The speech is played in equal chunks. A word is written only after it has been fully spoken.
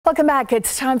Welcome back.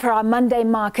 It's time for our Monday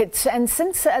markets. And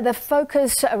since the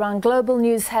focus around global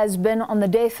news has been on the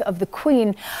death of the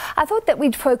Queen, I thought that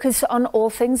we'd focus on all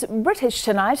things British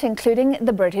tonight, including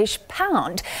the British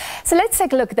pound. So let's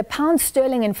take a look. The pound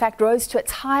sterling, in fact, rose to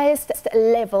its highest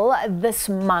level this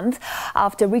month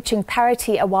after reaching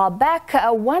parity a while back.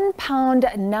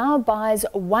 £1 now buys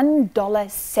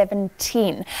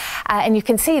 $1.17. And you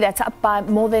can see that's up by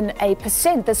more than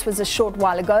 8%. This was a short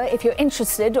while ago. If you're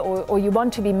interested or you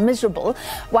want to be miserable,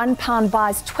 £1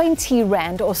 buys 20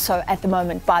 Rand or so at the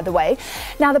moment, by the way.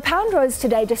 Now, the pound rose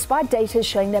today despite data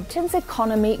showing that Britain's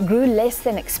economy grew less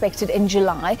than expected in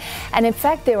July. And in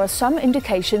fact, there are some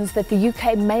indications that the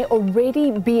UK may already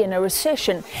be in a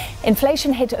recession.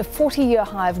 Inflation hit a 40-year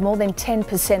high of more than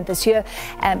 10% this year,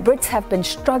 and Brits have been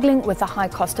struggling with the high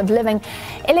cost of living.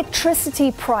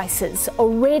 Electricity prices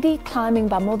already climbing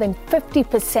by more than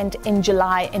 50% in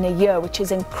July in a year, which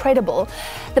is incredible.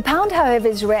 The pound, however,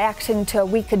 is reacting to a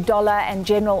weaker dollar and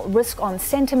general risk on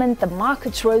sentiment. The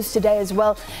markets rose today as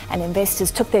well, and investors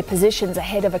took their positions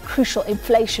ahead of a crucial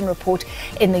inflation report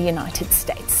in the United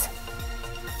States.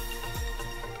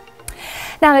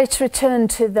 Now let's return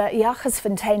to the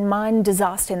Jagersfontein mine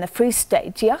disaster in the Free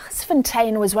State.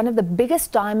 Jagersfontein was one of the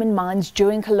biggest diamond mines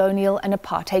during colonial and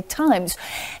apartheid times.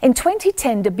 In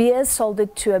 2010, De Beers sold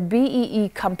it to a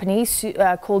BEE company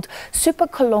called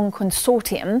Superkolong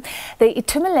Consortium. The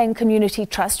Itumeleng Community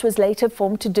Trust was later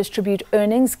formed to distribute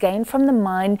earnings gained from the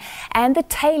mine and the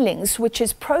tailings, which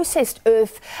is processed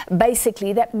earth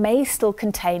basically that may still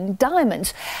contain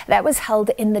diamonds. That was held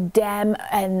in the dam,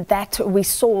 and that we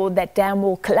saw that dam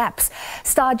will collapse.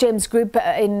 Stargems Group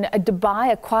in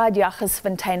Dubai acquired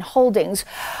Jagersfonteing Holdings.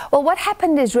 Well, what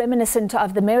happened is reminiscent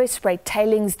of the Merriespruit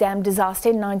tailings dam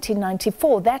disaster in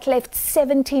 1994. That left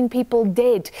 17 people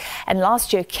dead, and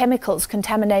last year chemicals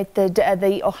contaminated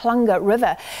the Ohlanga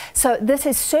River. So this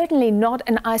is certainly not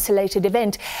an isolated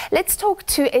event. Let's talk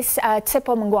to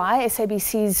Tshepo Mongoai,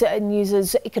 SABC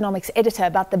News Economics Editor,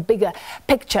 about the bigger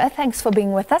picture. Thanks for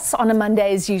being with us on a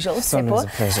Monday as usual, Tshepo.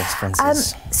 It's a pleasure,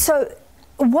 Francis. So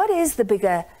what is the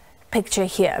bigger picture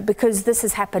here? Because this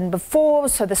has happened before,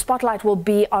 so the spotlight will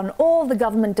be on all the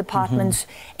government departments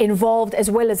involved,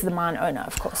 as well as the mine owner,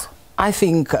 of course. I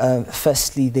think,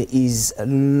 firstly, there is a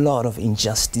lot of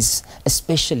injustice,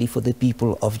 especially for the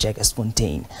people of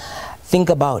Jagersfontein. Think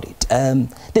about it.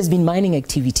 There's been mining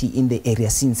activity in the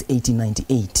area since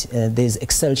 1898. There's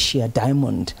Excelsior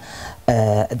diamond.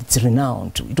 It's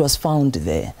renowned. It was found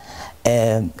there.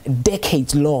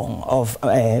 Decades long of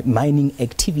mining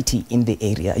activity in the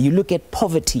area. You look at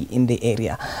poverty in the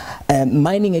area.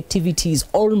 Mining activities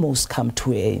almost come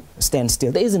to a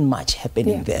standstill. There isn't much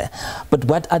happening there. But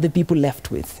what are the people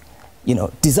left with? You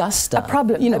know, disaster. A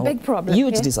problem, you know, a big problem.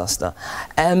 Huge disaster.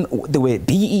 There were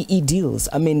BEE deals.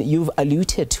 I mean, you've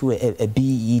alluded to a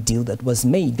BEE deal that was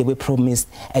made. They were promised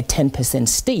a 10%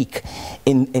 stake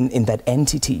in that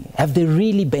entity. Have they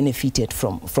really benefited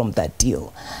from that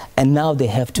deal? And now they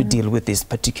have to deal with this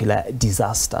particular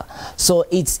disaster. So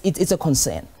it's a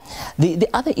concern. The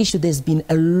other issue, there's been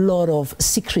a lot of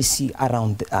secrecy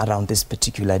around this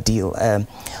particular deal.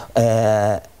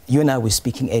 You and I were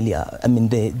speaking earlier. I mean,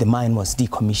 the mine was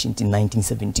decommissioned in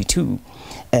 1972.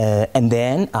 And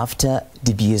then after,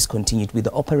 De Beers continued with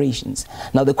the operations.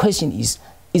 Now, the question is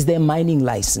there a mining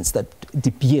license that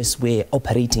De Beers were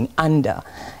operating under?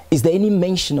 Is there any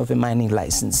mention of a mining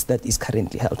license that is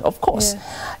currently held? Of course.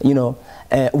 You know,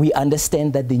 we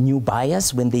understand that the new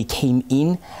buyers, when they came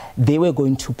in, they were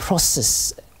going to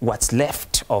process what's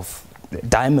left of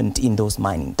diamond in those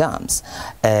mining dams,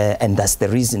 and that's the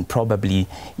reason probably,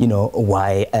 you know,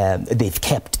 why they've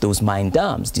kept those mine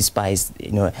dams despite,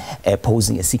 you know,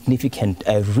 posing a significant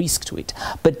risk to it.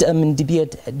 But De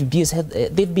Beers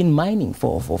they've been mining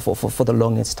for the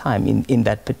longest time in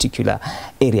that particular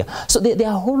area. So there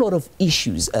are a whole lot of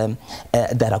issues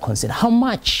that are concerned. How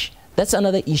much? That's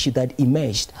another issue that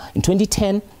emerged in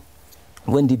 2010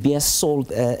 when De Beers sold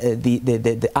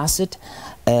the asset.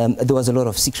 There was a lot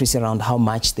of secrecy around how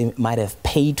much they might have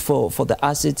paid for the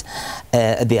assets.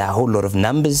 There are a whole lot of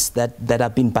numbers that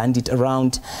have been bandied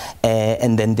around.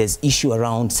 And then there's issue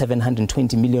around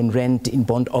 720 million rand in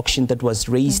bond auction that was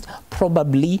raised,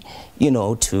 probably, you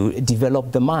know, to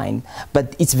develop the mine.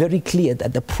 But it's very clear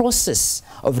that the process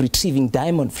of retrieving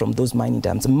diamond from those mining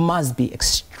dams must be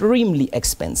extremely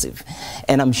expensive.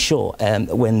 And I'm sure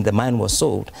when the mine was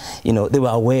sold, you know, they were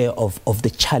aware of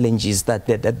the challenges that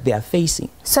they are facing.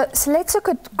 So let's look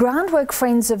at Groundwork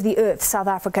Friends of the Earth South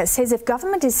Africa. It says if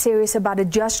government is serious about a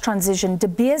just transition, De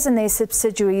Beers and their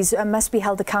subsidiaries must be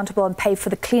held accountable and pay for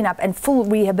the cleanup and full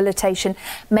rehabilitation,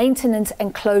 maintenance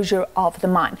and closure of the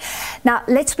mine. Now,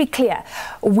 let's be clear.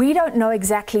 We don't know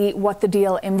exactly what the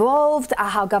deal involved,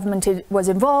 how government was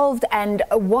involved, and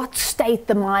what state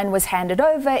the mine was handed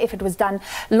over. If it was done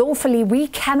lawfully, we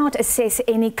cannot assess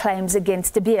any claims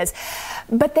against De Beers.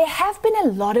 But there have been a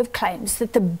lot of claims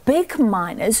that the big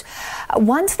miners,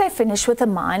 once they finish with the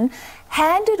mine,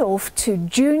 hand it off to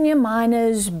junior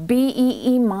miners,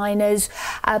 BEE miners,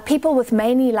 people with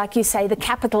mainly, like you say, the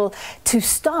capital to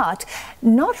start,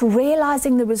 not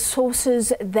realizing the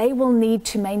resources they will need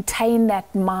to maintain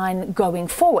that mine going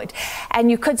forward. And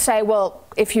you could say, well,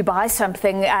 if you buy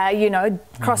something,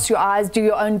 cross your eyes, do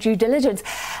your own due diligence.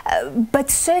 But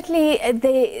certainly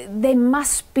there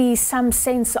must be some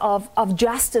sense of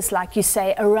justice, like you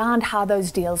say, around how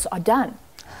those deals are done.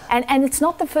 And it's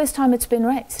not the first time it's been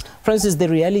raised. Francis, the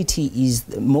reality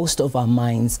is most of our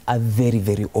mines are very,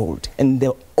 very old. And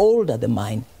the older the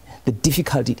mine, the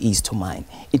difficult it is to mine.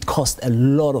 It costs a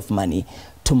lot of money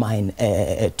to mine,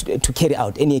 to carry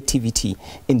out any activity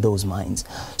in those mines.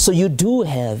 So you do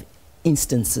have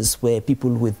instances where people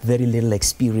with very little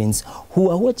experience who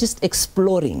are just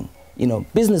exploring,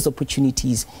 business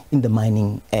opportunities in the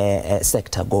mining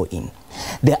sector go in.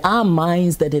 There are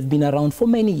mines that have been around for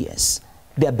many years.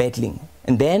 They are battling,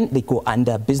 and then they go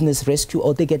under business rescue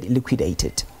or they get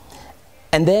liquidated.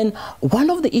 And then one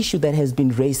of the issues that has been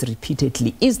raised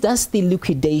repeatedly is, does the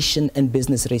liquidation and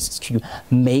business rescue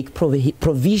make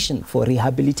provision for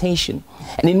rehabilitation?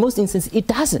 And in most instances, it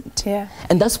doesn't. Yeah.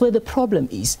 And that's where the problem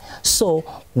is. So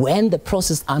when the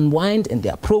process unwinds and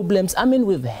there are problems,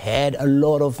 we've had a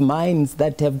lot of mines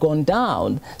that have gone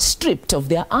down, stripped of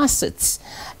their assets.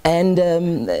 And,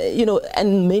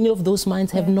 and many of those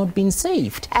mines have not been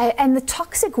saved. And the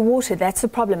toxic water, that's the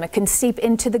problem. It can seep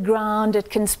into the ground, it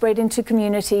can spread into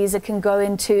communities, it can go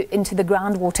into the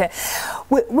groundwater.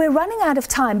 We're running out of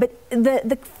time, but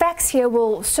the facts here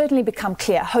will certainly become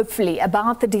clear, hopefully,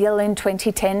 about the deal in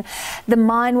 2010. The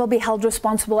mine will be held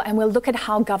responsible, and we'll look at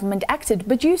how government acted.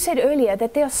 But you said earlier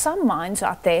that there are some mines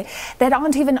out there that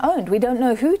aren't even owned. We don't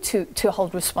know who to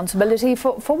hold responsibility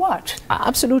for what.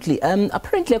 Absolutely.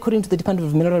 Apparently, according to the Department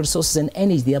of Mineral Resources and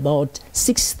Energy, there are about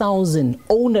 6,000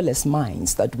 ownerless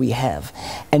mines that we have,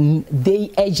 and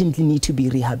they urgently need to be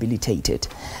rehabilitated.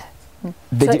 So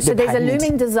there's a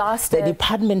looming disaster. The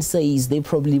department says they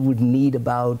probably would need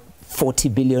about 40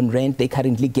 billion rand. They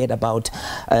currently get about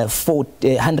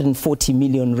 140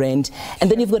 million rand. And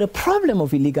then you've got a problem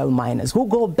of illegal miners who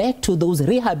go back to those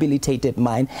rehabilitated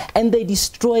mines and they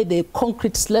destroy the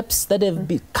concrete slabs that have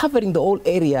been covering the whole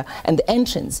area and the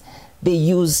entrance. They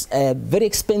use very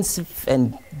expensive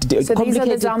and so complicated...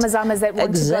 these are the Zamazamas that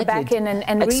want to go back in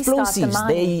and restart the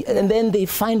mine. And then they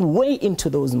find way into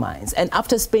those mines. And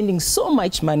after spending so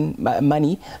much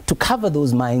money to cover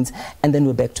those mines, and then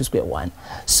we're back to square one.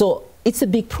 So it's a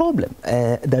big problem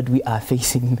that we are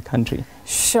facing in the country.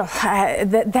 Sure.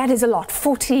 That is a lot.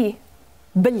 40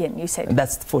 billion, you said?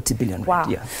 That's 40 billion, wow.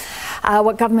 Right, yeah.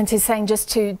 What government is saying just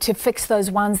to fix those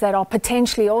ones that are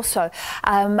potentially also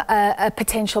a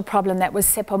potential problem. That was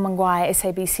Tshepo Mongoai,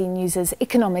 SABC News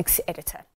Economics Editor.